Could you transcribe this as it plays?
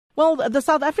Well, the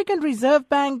South African Reserve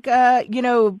Bank,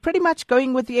 pretty much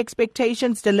going with the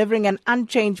expectations, delivering an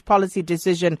unchanged policy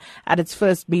decision at its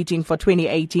first meeting for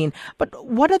 2018. But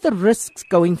what are the risks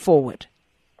going forward?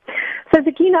 So,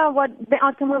 Sakina, what the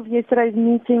outcome of yesterday's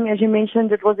meeting, as you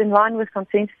mentioned, it was in line with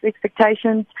consensus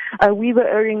expectations. We were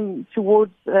erring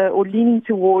towards or leaning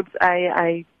towards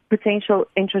a potential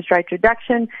interest rate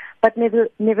reduction, but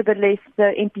nevertheless,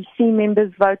 the MPC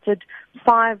members voted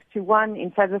 5-1 in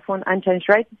favour for an unchanged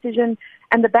rate decision,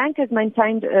 and the bank has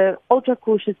maintained an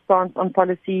ultra-cautious stance on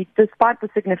policy despite the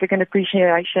significant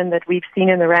appreciation that we've seen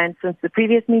in the rand since the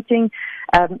previous meeting.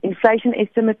 Inflation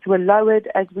estimates were lowered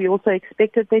as we also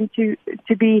expected them to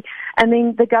be, and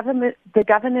then the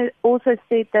governor also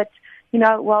said that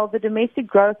while the domestic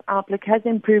growth outlook has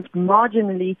improved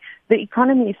marginally, the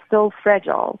economy is still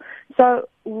fragile. So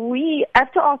we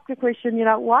have to ask the question,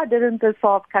 why didn't the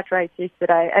SARB cut rates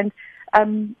yesterday?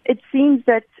 And it seems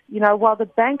that, while the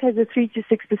bank has a 3 to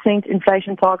 6%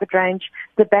 inflation target range,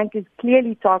 the bank is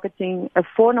clearly targeting a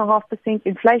 4.5%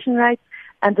 inflation rate,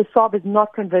 and the SARB is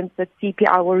not convinced that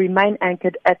CPI will remain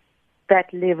anchored at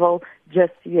that level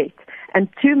just yet. And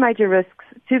two major risks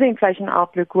to the inflation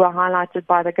outlook were highlighted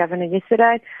by the governor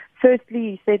yesterday. Firstly,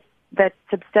 he said that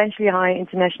substantially higher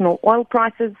international oil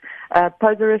prices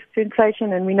pose a risk to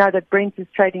inflation, and we know that Brent is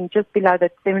trading just below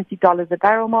that $70 a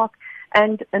barrel mark.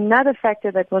 And another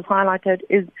factor that was highlighted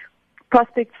is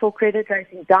prospects for credit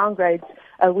rating downgrades,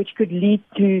 which could lead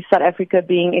to South Africa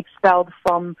being expelled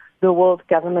from the World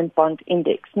Government Bond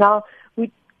Index. Now,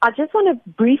 I just want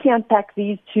to briefly unpack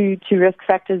these two risk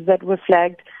factors that were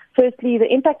flagged. Firstly, the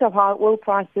impact of high oil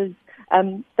prices,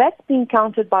 that's being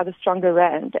countered by the stronger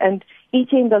rand, and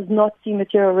ETM does not see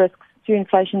material risks to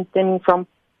inflation stemming from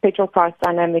petrol price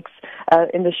dynamics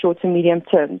in the short to medium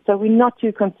term. So we're not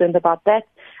too concerned about that.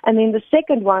 And then the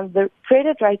second one, the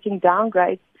credit rating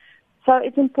downgrades. So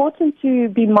it's important to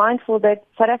be mindful that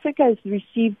South Africa has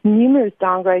received numerous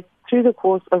downgrades through the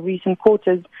course of recent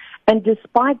quarters, and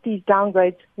despite these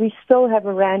downgrades, we still have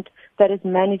a rand that has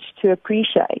managed to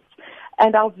appreciate.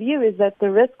 And our view is that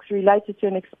the risks related to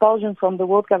an expulsion from the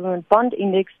World Government Bond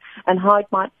Index and how it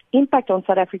might impact on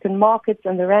South African markets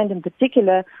and the rand in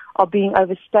particular are being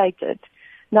overstated.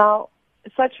 Now,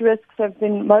 such risks have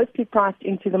been mostly priced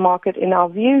into the market in our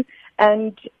view,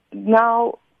 and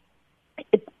now,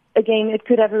 it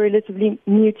could have a relatively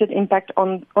muted impact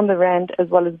on the rand as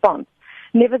well as bonds.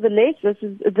 Nevertheless, this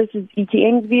is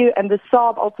ETM's view, and the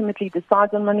SARB ultimately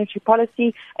decides on monetary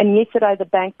policy, and yesterday the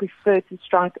bank preferred to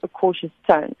strike a cautious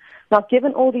tone. Now,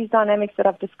 given all these dynamics that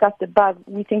I've discussed above,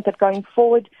 we think that going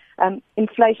forward,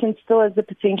 inflation still has the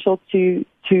potential to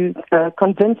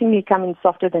convincingly come in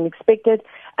softer than expected,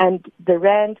 and the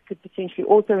rand could potentially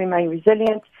also remain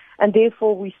resilient, and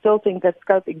therefore we still think that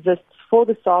scope exists for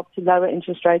the SARB to lower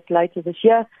interest rates later this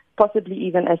year, possibly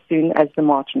even as soon as the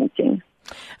March meeting.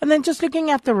 And then just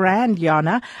looking at the rand,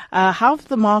 Jana, how have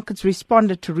the markets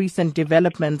responded to recent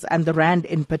developments and the rand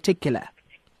in particular?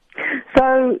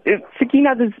 So,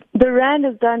 Sakina, the rand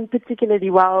has done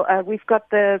particularly well. We've got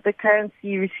the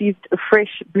currency received a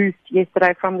fresh boost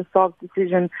yesterday from the SARB's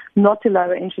decision not to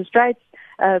lower interest rates.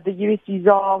 The USD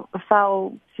ZAR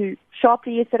fell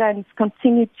sharply yesterday and it's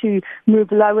continued to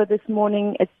move lower this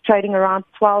morning. It's trading around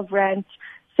 12 rand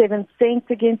 7 cents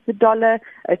against the dollar.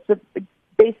 It's the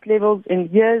best levels in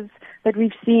years that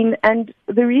we've seen. And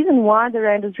the reason why the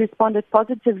rand has responded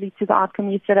positively to the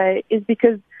outcome yesterday is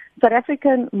because South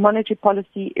African monetary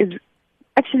policy is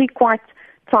actually quite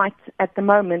tight at the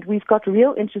moment. We've got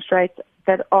real interest rates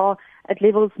that are at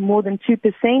levels more than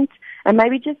 2%. And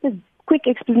maybe just a quick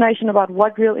explanation about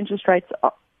what real interest rates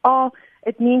are.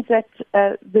 It means that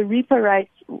the repo rate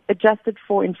adjusted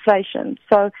for inflation.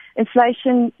 So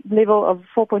inflation level of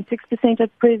 4.6%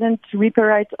 at present, repo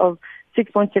rate of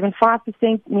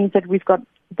 6.75% means that we've got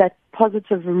that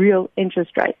positive real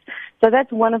interest rate. So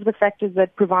that's one of the factors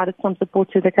that provided some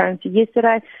support to the currency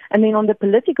yesterday. And then on the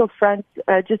political front,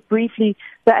 just briefly,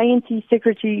 the ANC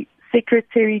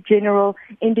Secretary General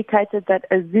indicated that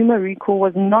a Zuma recall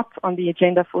was not on the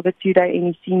agenda for the two-day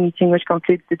NEC meeting, which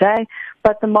concludes today.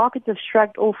 But the markets have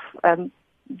shrugged off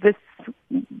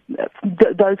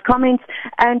those comments,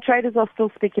 and traders are still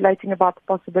speculating about the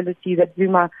possibility that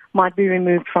Zuma might be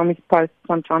removed from his post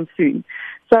sometime soon.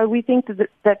 So we think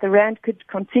that the rand could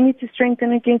continue to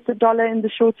strengthen against the dollar in the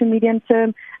short to medium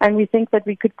term, and we think that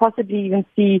we could possibly even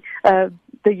see the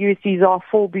USD ZAR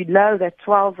fall below that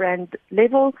 12 rand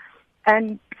level.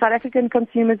 And South African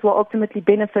consumers will ultimately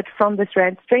benefit from this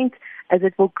rand strength as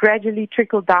it will gradually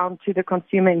trickle down to the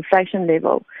consumer inflation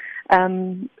level.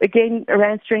 Again,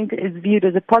 rand strength is viewed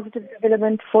as a positive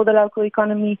development for the local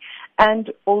economy,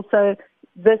 and also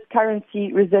this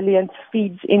currency resilience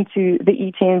feeds into the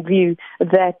ETM view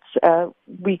that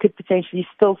we could potentially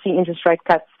still see interest rate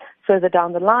cuts further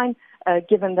down the line,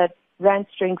 given that rand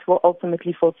strength will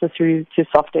ultimately filter through to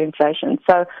softer inflation.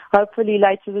 So hopefully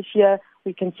later this year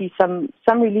we can see some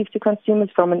relief to consumers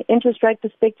from an interest rate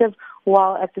perspective,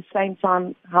 while at the same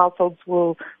time households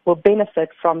will benefit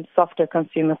from softer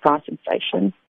consumer price inflation.